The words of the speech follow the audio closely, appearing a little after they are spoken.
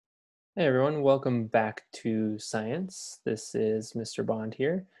Hey everyone, welcome back to Science. This is Mr. Bond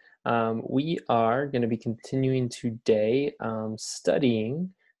here. We are going to be continuing today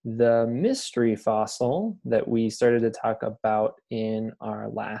studying the mystery fossil that we started to talk about in our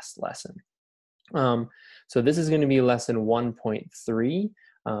last lesson. Um, so this is going to be lesson 1.3.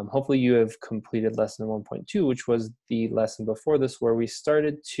 Hopefully you have completed lesson 1.2, which was the lesson before this, where we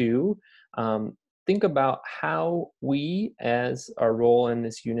started to think about how we, as our role in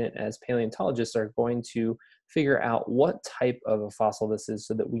this unit as paleontologists, are going to figure out what type of a fossil this is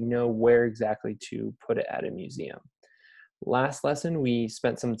so that we know where exactly to put it at a museum. Last lesson, we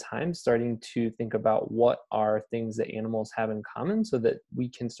spent some time starting to think about what are things that animals have in common so that we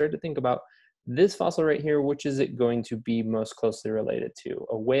can start to think about this fossil right here, which is it going to be most closely related to?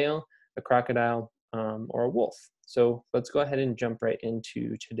 A whale, a crocodile, or a wolf? So let's go ahead and jump right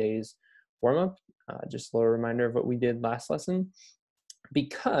into today's warm-up. Just a little reminder of what we did last lesson.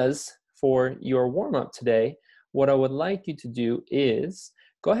 Because for your warm-up today, what I would like you to do is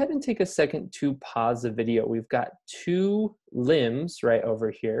go ahead and take a second to pause the video. We've got two limbs right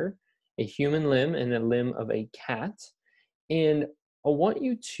over here, a human limb and a limb of a cat. And I want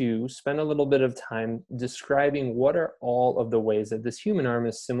you to spend a little bit of time describing what are all of the ways that this human arm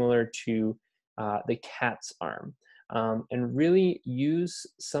is similar to the cat's arm. And really use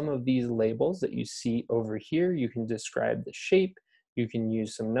some of these labels that you see over here. You can describe the shape, you can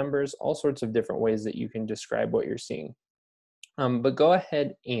use some numbers, all sorts of different ways that you can describe what you're seeing. But go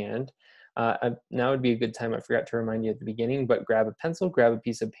ahead and now would be a good time. I forgot to remind you at the beginning, but grab a pencil, grab a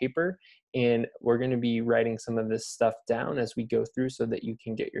piece of paper, and we're going to be writing some of this stuff down as we go through so that you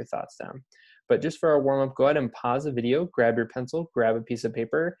can get your thoughts down. But just for our warm up, go ahead and pause the video, grab your pencil, grab a piece of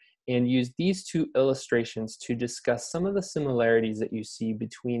paper, and use these two illustrations to discuss some of the similarities that you see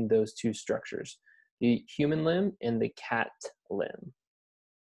between those two structures, the human limb and the cat limb.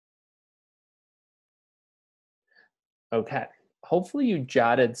 Okay, hopefully you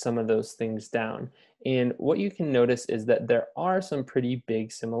jotted some of those things down. And what you can notice is that there are some pretty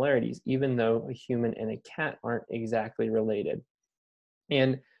big similarities, even though a human and a cat aren't exactly related.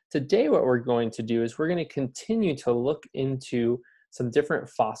 And today what we're going to do is we're going to continue to look into some different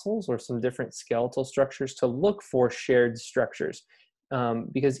fossils or some different skeletal structures to look for shared structures.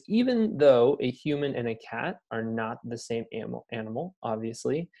 Because even though a human and a cat are not the same animal,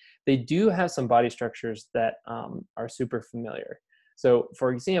 obviously, they do have some body structures that are super familiar. So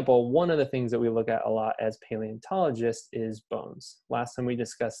for example, one of the things that we look at a lot as paleontologists is bones. Last time we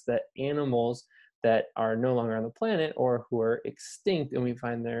discussed that animals that are no longer on the planet or who are extinct and we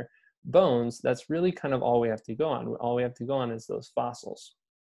find their bones, that's really kind of all we have to go on. All we have to go on is those fossils.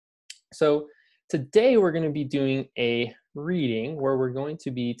 So today we're going to be doing a reading where we're going to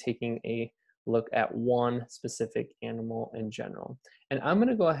be taking a look at one specific animal in general. And I'm going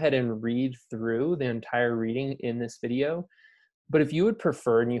to go ahead and read through the entire reading in this video. But if you would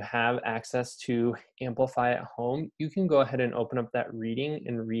prefer and you have access to Amplify at home, you can go ahead and open up that reading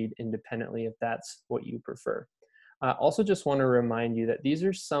and read independently if that's what you prefer. I also just want to remind you that these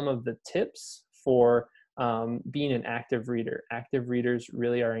are some of the tips for being an active reader. Active readers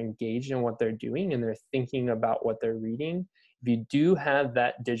really are engaged in what they're doing and they're thinking about what they're reading. If you do have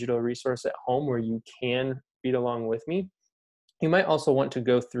that digital resource at home where you can read along with me, you might also want to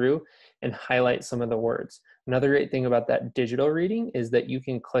go through and highlight some of the words. Another great thing about that digital reading is that you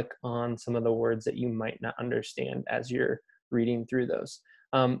can click on some of the words that you might not understand as you're reading through those.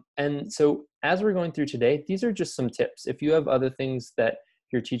 And so as we're going through today, these are just some tips. If you have other things that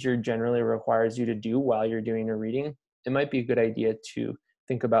your teacher generally requires you to do while you're doing a reading, it might be a good idea to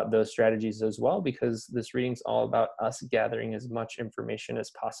think about those strategies as well, because this reading is all about us gathering as much information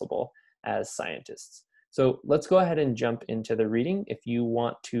as possible as scientists. So let's go ahead and jump into the reading. If you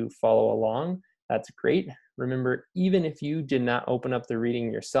want to follow along, that's great. Remember, even if you did not open up the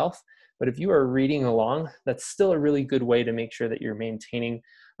reading yourself, but if you are reading along, that's still a really good way to make sure that you're maintaining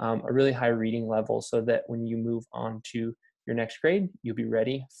a really high reading level so that when you move on to your next grade, you'll be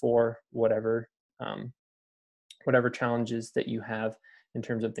ready for whatever challenges that you have in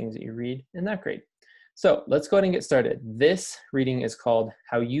terms of things that you read in that grade. So let's go ahead and get started. This reading is called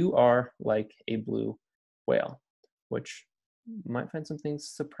How You Are Like a Blue Whale, which you might find some things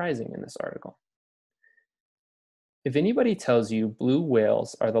surprising in this article. If anybody tells you blue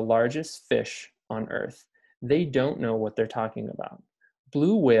whales are the largest fish on Earth, they don't know what they're talking about.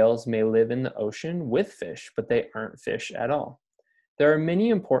 Blue whales may live in the ocean with fish, but they aren't fish at all. There are many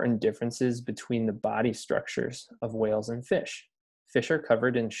important differences between the body structures of whales and fish. Fish are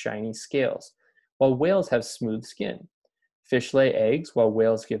covered in shiny scales, while whales have smooth skin. Fish lay eggs while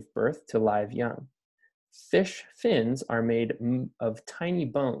whales give birth to live young. Fish fins are made of tiny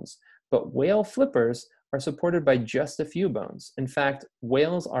bones, But whale flippers are supported by just a few bones. In fact,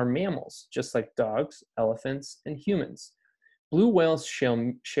 whales are mammals, just like dogs, elephants, and humans. Blue whales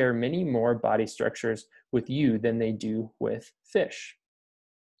share many more body structures with you than they do with fish.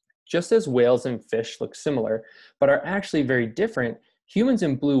 Just as whales and fish look similar, but are actually very different, humans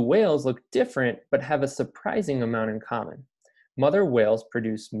and blue whales look different, but have a surprising amount in common. Mother whales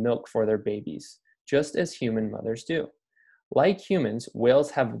produce milk for their babies, just as human mothers do. Like humans,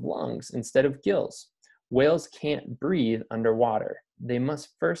 whales have lungs instead of gills. Whales can't breathe underwater. They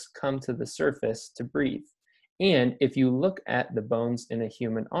must first come to the surface to breathe. And if you look at the bones in a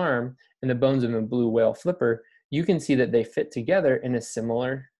human arm and the bones of a blue whale flipper, you can see that they fit together in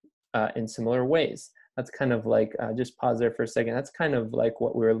similar ways. That's kind of like, just pause there for a second. That's kind of like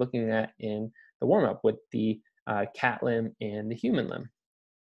what we were looking at in the warm-up with the cat limb and the human limb.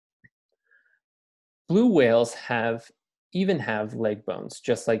 Blue whales even have leg bones,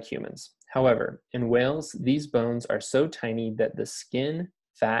 just like humans. However, in whales, these bones are so tiny that the skin,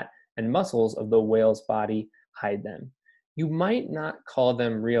 fat, and muscles of the whale's body hide them. You might not call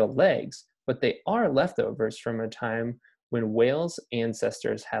them real legs, but they are leftovers from a time when whales'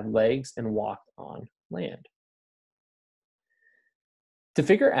 ancestors had legs and walked on land. To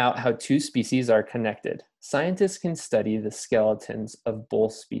figure out how two species are connected, scientists can study the skeletons of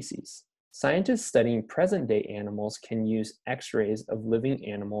both species. Scientists studying present-day animals can use X-rays of living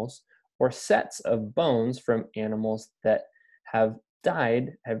animals or sets of bones from animals that have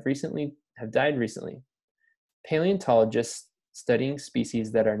died recently. Paleontologists studying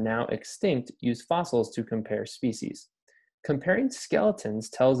species that are now extinct use fossils to compare species. Comparing skeletons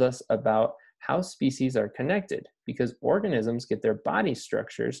tells us about how species are connected because organisms get their body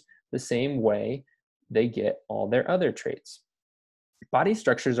structures the same way they get all their other traits. Body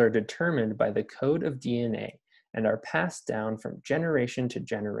structures are determined by the code of DNA and are passed down from generation to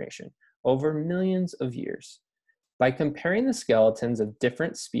generation over millions of years. By comparing the skeletons of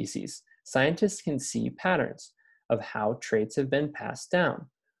different species, scientists can see patterns of how traits have been passed down.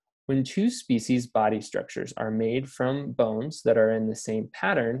 When two species' body structures are made from bones that are in the same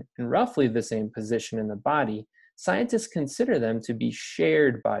pattern and roughly the same position in the body, scientists consider them to be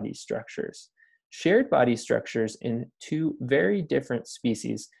shared body structures. Shared body structures in two very different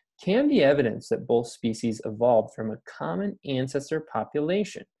species can be evidence that both species evolved from a common ancestor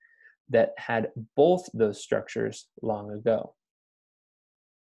population that had both those structures long ago.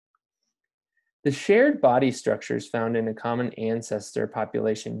 The shared body structures found in a common ancestor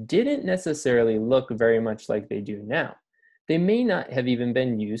population didn't necessarily look very much like they do now. They may not have even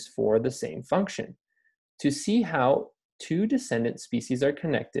been used for the same function. To see how two descendant species are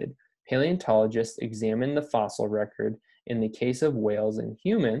connected, paleontologists examine the fossil record. In the case of whales and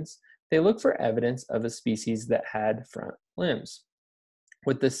humans, they look for evidence of a species that had front limbs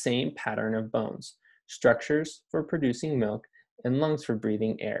with the same pattern of bones, structures for producing milk, and lungs for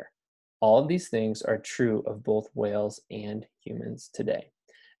breathing air. All of these things are true of both whales and humans today.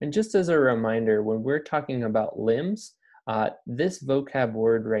 And just as a reminder, when we're talking about limbs, this vocab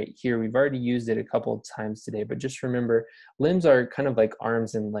word right here, we've already used it a couple of times today, but just remember, limbs are kind of like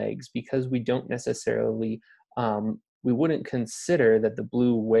arms and legs because we don't necessarily, we wouldn't consider that the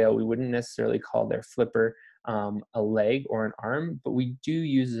blue whale, we wouldn't necessarily call their flipper a leg or an arm, but we do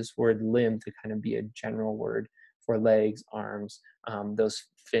use this word limb to kind of be a general word for legs, arms, those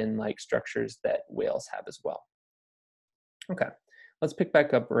fin-like structures that whales have as well. Okay, let's pick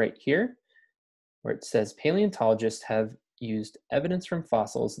back up right here where it says paleontologists have used evidence from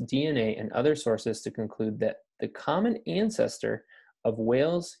fossils, DNA, and other sources to conclude that the common ancestor of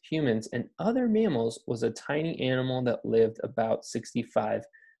whales, humans, and other mammals was a tiny animal that lived about 65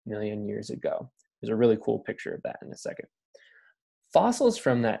 million years ago. There's a really cool picture of that in a second. Fossils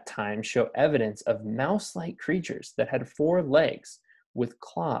from that time show evidence of mouse-like creatures that had 4 legs with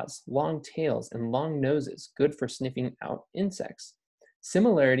claws, long tails, and long noses, good for sniffing out insects.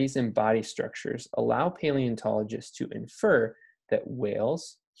 Similarities in body structures allow paleontologists to infer that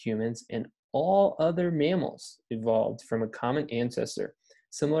whales, humans, and all other mammals evolved from a common ancestor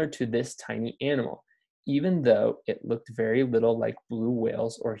similar to this tiny animal, even though it looked very little like blue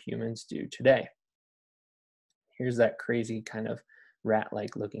whales or humans do today. Here's that crazy kind of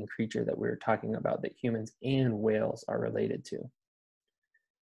rat-like looking creature that we were talking about that humans and whales are related to.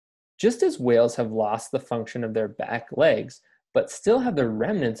 Just as whales have lost the function of their back legs, but still have the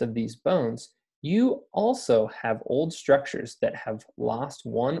remnants of these bones, you also have old structures that have lost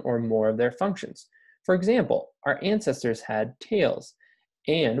one or more of their functions. For example, our ancestors had tails,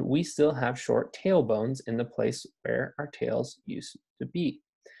 and we still have short tail bones in the place where our tails used to be.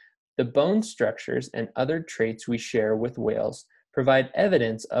 The bone structures and other traits we share with whales provide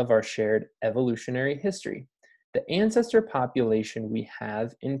evidence of our shared evolutionary history, the ancestor population we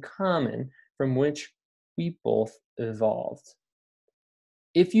have in common from which we both evolved.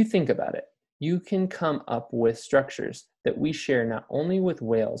 If you think about it, you can come up with structures that we share not only with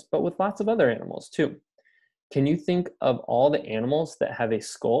whales, but with lots of other animals too. Can you think of all the animals that have a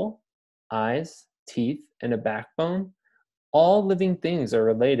skull, eyes, teeth, and a backbone? All living things are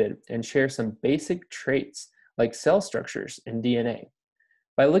related and share some basic traits like cell structures and DNA.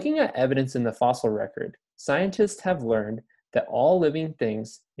 By looking at evidence in the fossil record, scientists have learned that all living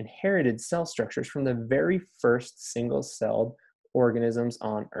things inherited cell structures from the very first single celled organisms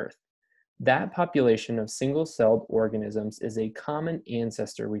on Earth. That population of single celled organisms is a common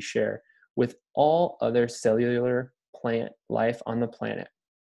ancestor we share with all other cellular plant life on the planet.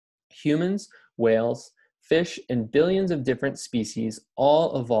 Humans, whales, fish, and billions of different species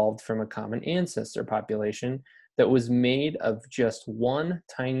all evolved from a common ancestor population that was made of just one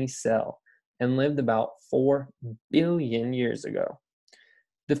tiny cell and lived about 4 billion years ago.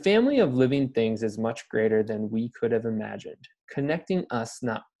 The family of living things is much greater than we could have imagined, connecting us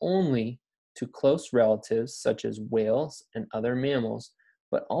not only to close relatives such as whales and other mammals,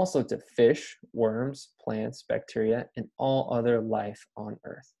 but also to fish, worms, plants, bacteria, and all other life on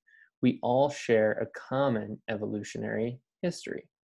Earth. We all share a common evolutionary history.